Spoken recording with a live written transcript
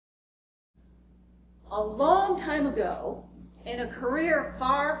a long time ago, in a career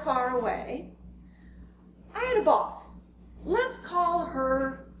far, far away, I had a boss. Let's call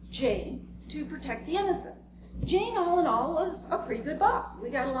her Jane, to protect the innocent. Jane, all in all, was a pretty good boss. We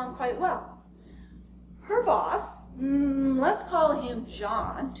got along quite well. Her boss, let's call him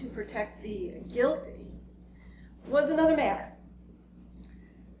John, to protect the guilty, was another matter.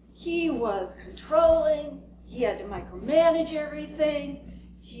 He was controlling. He had to micromanage everything.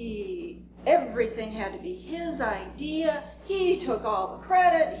 Everything had to be his idea. He took all the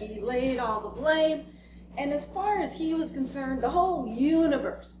credit. He laid all the blame. And as far as he was concerned, the whole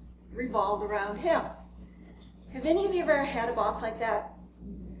universe revolved around him. Have any of you ever had a boss like that?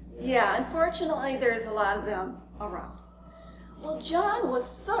 Yeah, unfortunately, there's a lot of them around. Well, John was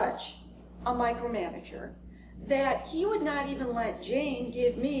such a micromanager that he would not even let Jane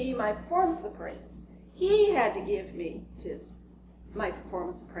give me my performance appraisals. He had to give me my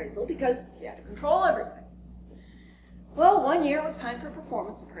performance appraisal because he had to control everything. Well, one year it was time for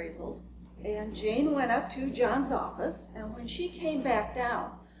performance appraisals, and Jane went up to John's office, and when she came back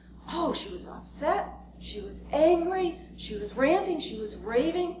down, oh, she was upset, she was angry, she was ranting, she was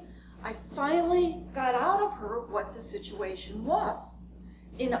raving. I finally got out of her what the situation was.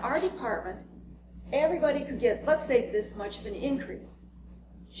 In our department, everybody could get, let's say, this much of an increase.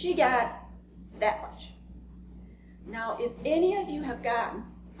 She got that much. Now, if any of you have gotten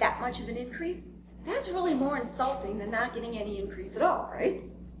that much of an increase, that's really more insulting than not getting any increase at all, right?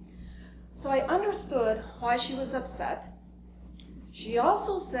 So I understood why she was upset. She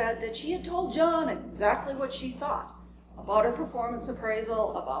also said that she had told John exactly what she thought about her performance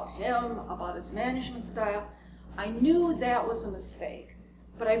appraisal, about him, about his management style. I knew that was a mistake,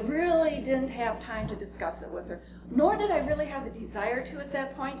 but I really didn't have time to discuss it with her, nor did I really have the desire to at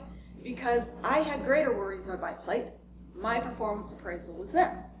that point, because I had greater worries on my plate. My performance appraisal was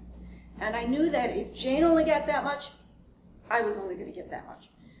next. And I knew that if Jane only got that much, I was only going to get that much.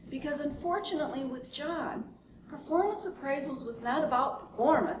 Because unfortunately with John, performance appraisals was not about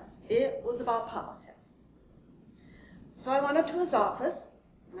performance, it was about politics. So I went up to his office,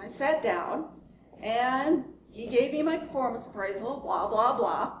 and I sat down, and he gave me my performance appraisal, blah, blah,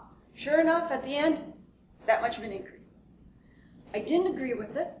 blah. Sure enough, at the end, that much of an increase. I didn't agree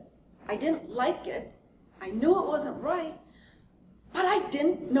with it. I didn't like it. I knew it wasn't right, but I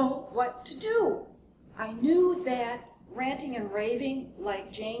didn't know what to do. I knew that ranting and raving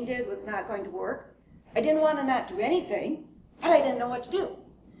like Jane did was not going to work. I didn't want to not do anything, but I didn't know what to do.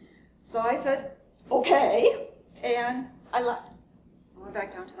 So I said, okay, and I left. I went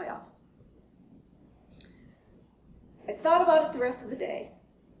back down to my office. I thought about it the rest of the day.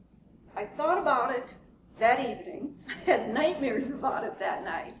 I thought about it that evening. I had nightmares about it that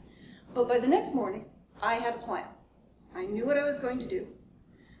night. But by the next morning, I had a plan. I knew what I was going to do.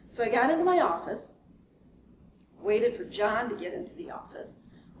 So I got into my office, waited for John to get into the office.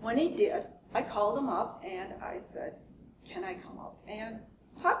 When he did, I called him up and I said, can I come up and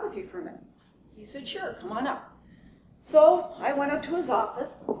talk with you for a minute? He said, sure, come on up. So I went up to his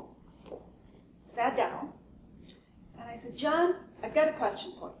office, sat down, and I said, John, I've got a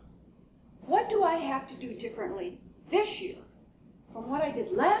question for you. What do I have to do differently this year from what I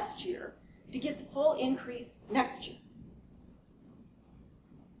did last year to get the full increase next year?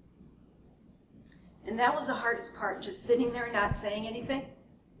 And that was the hardest part, just sitting there and not saying anything.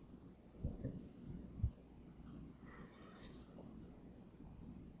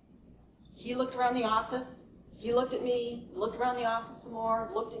 He looked around the office. He looked at me, looked around the office some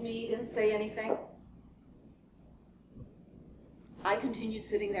more, looked at me, didn't say anything. I continued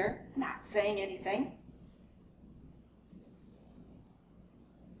sitting there, not saying anything.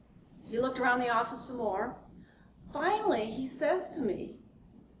 He looked around the office some more. Finally, he says to me,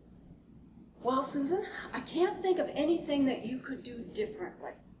 well, Susan, I can't think of anything that you could do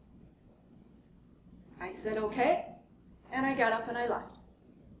differently. I said, okay, and I got up and I left.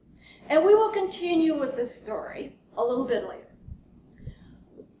 And we will continue with this story a little bit later.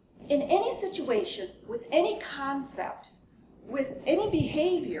 In any situation, with any concept, with any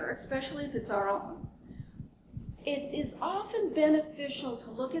behavior, especially if it's our own, it is often beneficial to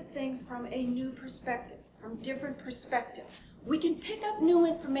look at things from a new perspective, from different perspectives. We can pick up new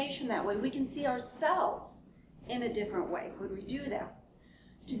information that way. We can see ourselves in a different way when we do that.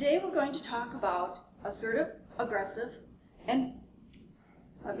 Today we're going to talk about assertive, aggressive, and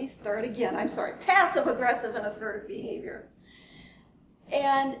passive, aggressive, and assertive behavior.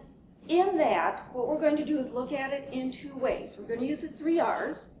 And in that, what we're going to do is look at it in two ways. We're going to use the 3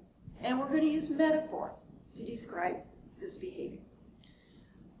 R's, and we're going to use metaphors to describe this behavior.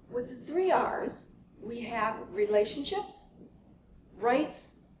 With the 3 R's, we have relationships,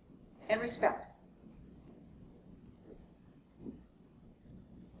 rights, and respect.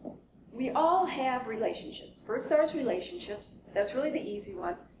 We all have relationships. First starts relationships. That's really the easy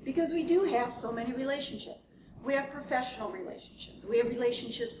one because we do have so many relationships. We have professional relationships. We have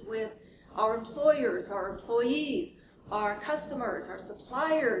relationships with our employers, our employees, our customers, our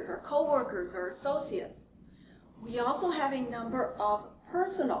suppliers, our coworkers, our associates. We also have a number of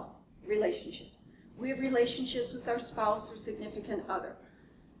personal relationships. We have relationships with our spouse or significant other.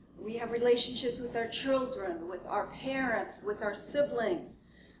 We have relationships with our children, with our parents, with our siblings,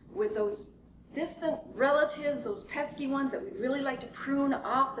 with those distant relatives, those pesky ones that we'd really like to prune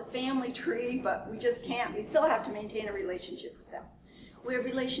off the family tree, but we just can't. We still have to maintain a relationship with them. We have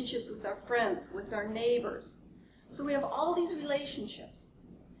relationships with our friends, with our neighbors. So we have all these relationships.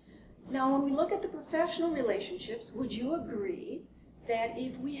 Now, when we look at the professional relationships, would you agree that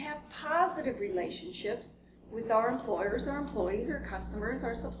if we have positive relationships with our employers, our employees, our customers,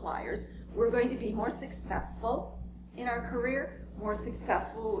 our suppliers, we're going to be more successful in our career, more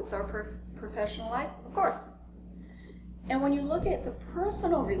successful with our professional life? Of course. And when you look at the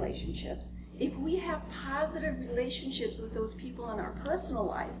personal relationships, if we have positive relationships with those people in our personal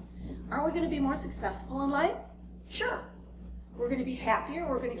life, are we going to be more successful in life? Sure. We're going to be happier.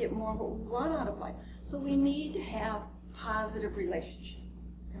 We're going to get more of what we want out of life. So we need to have positive relationships.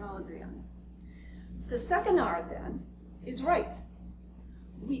 We can all agree on that. The second R then is rights.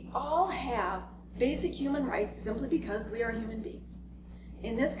 We all have basic human rights simply because we are human beings.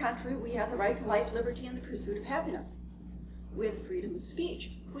 In this country, we have the right to life, liberty, and the pursuit of happiness with freedom of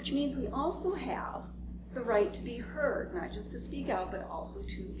speech, which means we also have the right to be heard, not just to speak out, but also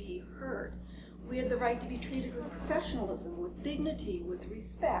to be heard. We have the right to be treated with professionalism, with dignity, with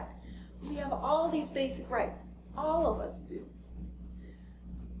respect. We have all these basic rights. All of us do.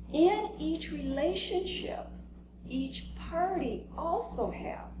 In each relationship, each party also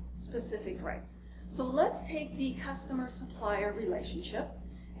has specific rights. So let's take the customer-supplier relationship,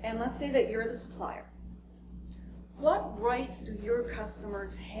 and let's say that you're the supplier. What rights do your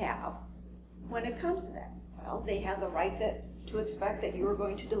customers have when it comes to that? Well, they have the right to expect that you're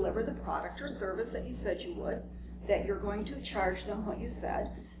going to deliver the product or service that you said you would, that you're going to charge them what you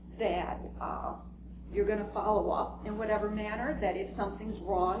said, that you're going to follow up in whatever manner, that if something's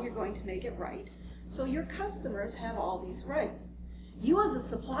wrong, you're going to make it right. So your customers have all these rights. You as a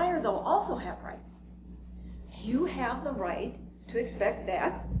supplier, though, also have rights. You have the right to expect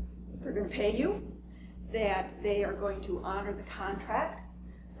that they're going to pay you, that they are going to honor the contract,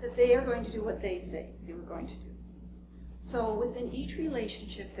 that they are going to do what they say they were going to do. So within each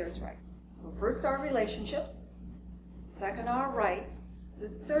relationship, there's rights. So first R, relationships. Second R, rights. The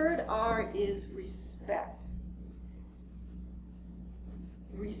third R is respect.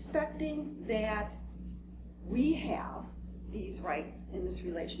 Respecting that we have these rights in this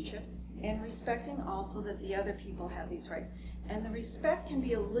relationship, and respecting also that the other people have these rights. And the respect can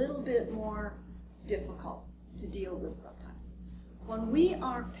be a little bit more difficult to deal with sometimes. When we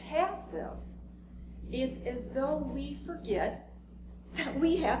are passive, it's as though we forget that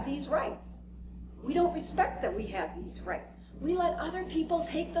we have these rights. We don't respect that we have these rights. We let other people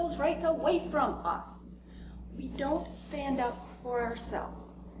take those rights away from us. We don't stand up for ourselves.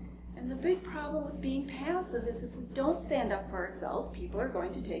 And the big problem with being passive is if we don't stand up for ourselves, people are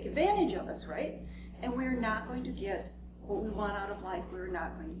going to take advantage of us, right? And we're not going to get what we want out of life. We're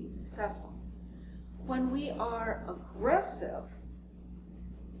not going to be successful. When we are aggressive,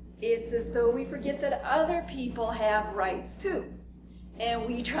 it's as though we forget that other people have rights too. And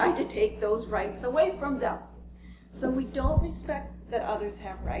we try to take those rights away from them. So we don't respect that others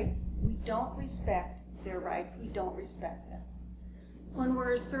have rights. We don't respect their rights. We don't respect them. When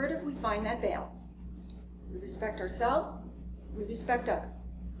we're assertive, we find that balance. We respect ourselves. We respect others.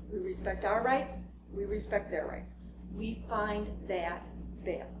 We respect our rights. We respect their rights. We find that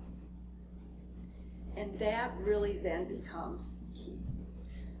balance. And that really then becomes key.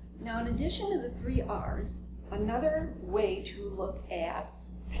 Now, in addition to the 3 R's, another way to look at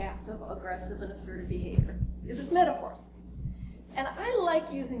passive, aggressive, and assertive behavior is with metaphors. And I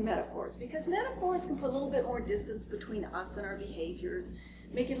like using metaphors because metaphors can put a little bit more distance between us and our behaviors,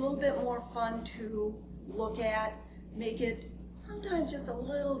 make it a little bit more fun to look at, make it sometimes just a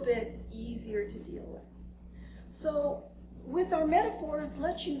little bit easier to deal with. So with our metaphors,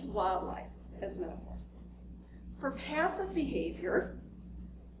 let's use wildlife as metaphors. For passive behavior,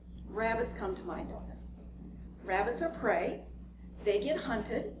 rabbits come to mind, don't they? Rabbits are prey. They get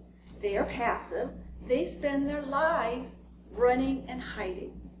hunted. They are passive. They spend their lives running and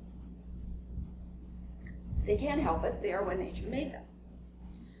hiding. They can't help it. They are what nature made them.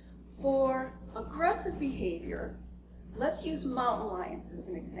 For aggressive behavior, let's use mountain lions as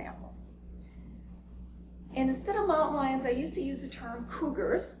an example. And instead of mountain lions, I used to use the term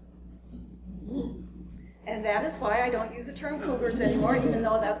cougars. And that is why I don't use the term cougars anymore, even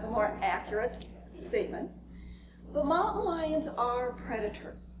though that's a more accurate statement. But mountain lions are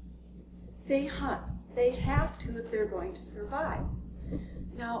predators. They hunt. They have to if they're going to survive.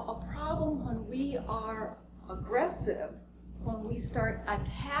 Now, a problem when we are aggressive, when we start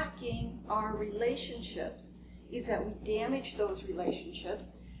attacking our relationships, is that we damage those relationships,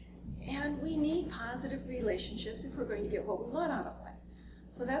 and we need positive relationships if we're going to get what we want out of life.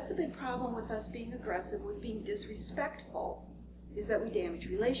 So that's a big problem with us being aggressive, with being disrespectful, is that we damage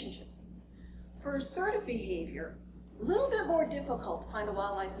relationships. For assertive behavior, a little bit more difficult to find a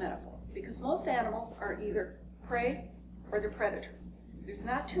wildlife metaphor, because most animals are either prey or they're predators. There's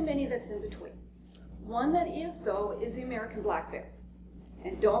not too many that's in between. One that is, though, is the American black bear.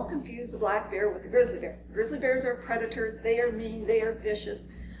 And don't confuse the black bear with the grizzly bear. Grizzly bears are predators. They are mean. They are vicious.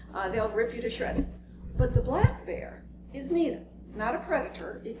 They'll rip you to shreds. But the black bear is neither. It's not a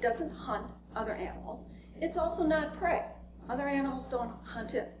predator. It doesn't hunt other animals. It's also not prey. Other animals don't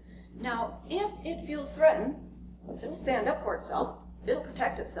hunt it. Now, if it feels threatened, it'll stand up for itself. It'll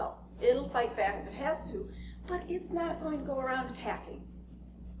protect itself. It'll fight back if it has to. But it's not going to go around attacking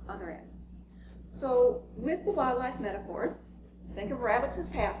other animals. So with the wildlife metaphors, think of rabbits as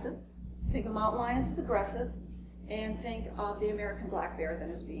passive, think of mountain lions as aggressive, and think of the American black bear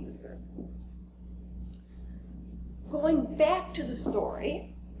then as being assertive. Going back to the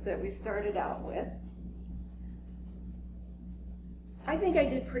story that we started out with, I think I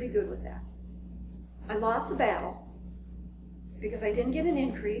did pretty good with that. I lost the battle because I didn't get an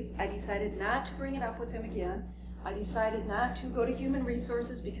increase. I decided not to bring it up with him again. I decided not to go to human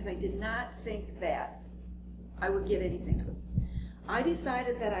resources because I did not think that I would get anything to it. I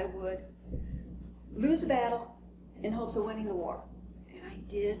decided that I would lose the battle in hopes of winning the war. And I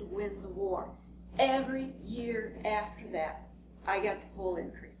did win the war. Every year after that, I got the full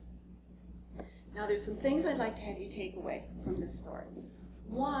increase. Now there's some things I'd like to have you take away from this story.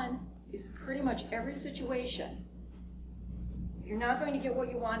 One is pretty much every situation, you're not going to get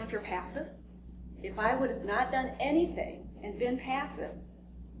what you want if you're passive. If I would have not done anything and been passive,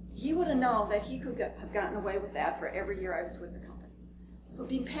 he would have known that he could have gotten away with that for every year I was with the company. So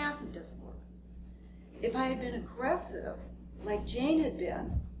being passive doesn't work. If I had been aggressive, like Jane had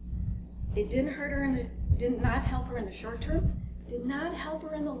been, it didn't hurt her did not help her in the short term, did not help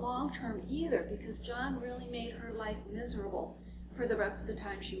her in the long term either, because John really made her life miserable for the rest of the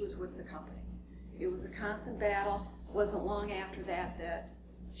time she was with the company. It was a constant battle. It wasn't long after that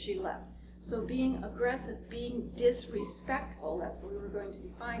she left. So being aggressive, being disrespectful, that's the way we're going to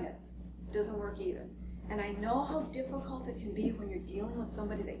define it, doesn't work either. And I know how difficult it can be when you're dealing with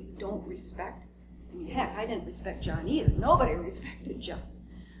somebody that you don't respect. I mean, heck, I didn't respect John either. Nobody respected John.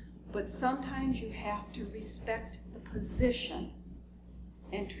 But sometimes you have to respect the position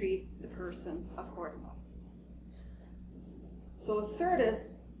and treat the person accordingly. So assertive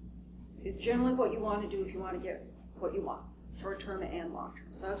is generally what you want to do if you want to get what you want, short-term and long-term.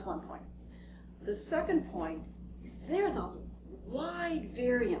 So that's one point. The second point is there's a wide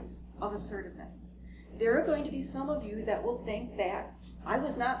variance of assertiveness. There are going to be some of you that will think that I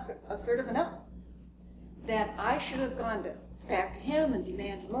was not assertive enough, that I should have gone back to him and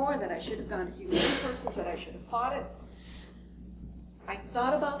demanded more, that I should have gone to human resources, that I should have fought it. I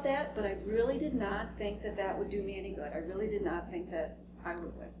thought about that, but I really did not think that that would do me any good. I really did not think that I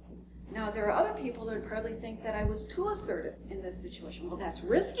would win. Now, there are other people that would probably think that I was too assertive in this situation. Well, that's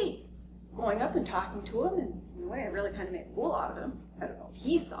risky. Going up and talking to him, and in a way I really kind of made a fool out of him. I don't know if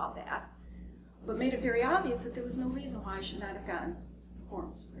he saw that, but made it very obvious that there was no reason why I should not have gotten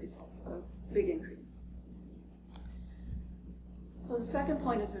performance appraisal, a big increase. So the second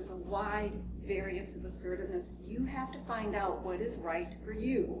point is there's a wide variance of assertiveness. You have to find out what is right for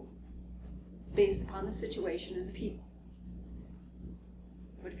you based upon the situation and the people.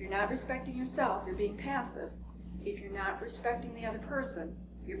 But if you're not respecting yourself, you're being passive. If you're not respecting the other person,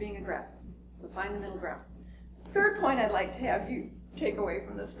 you're being aggressive. So find the middle ground. Third point I'd like to have you take away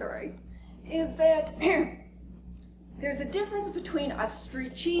from this story is that there's a difference between a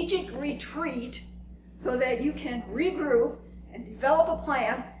strategic retreat so that you can regroup and develop a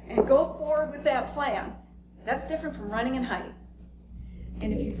plan and go forward with that plan. That's different from running and hiding.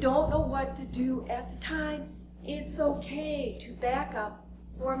 And if you don't know what to do at the time, it's okay to back up,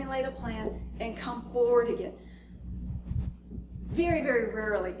 formulate a plan, and come forward again. Very, very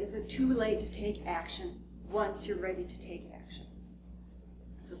rarely is it too late to take action once you're ready to take action.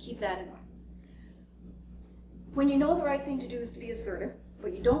 So keep that in mind. When you know the right thing to do is to be assertive,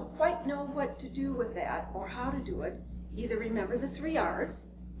 but you don't quite know what to do with that or how to do it, either remember the 3 R's,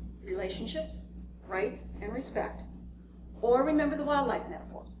 relationships, rights, and respect, or remember the wildlife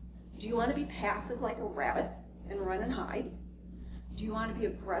metaphors. Do you want to be passive like a rabbit and run and hide? Do you want to be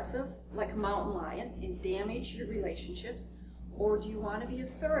aggressive like a mountain lion and damage your relationships? Or do you want to be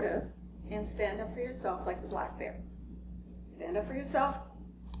assertive and stand up for yourself like the black bear? Stand up for yourself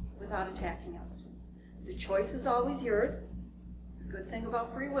without attacking others. The choice is always yours. It's a good thing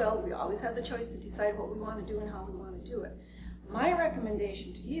about free will. We always have the choice to decide what we want to do and how we want to do it. My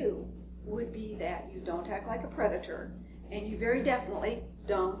recommendation to you would be that you don't act like a predator, and you very definitely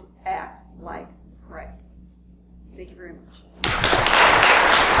don't act like prey. Thank you very much.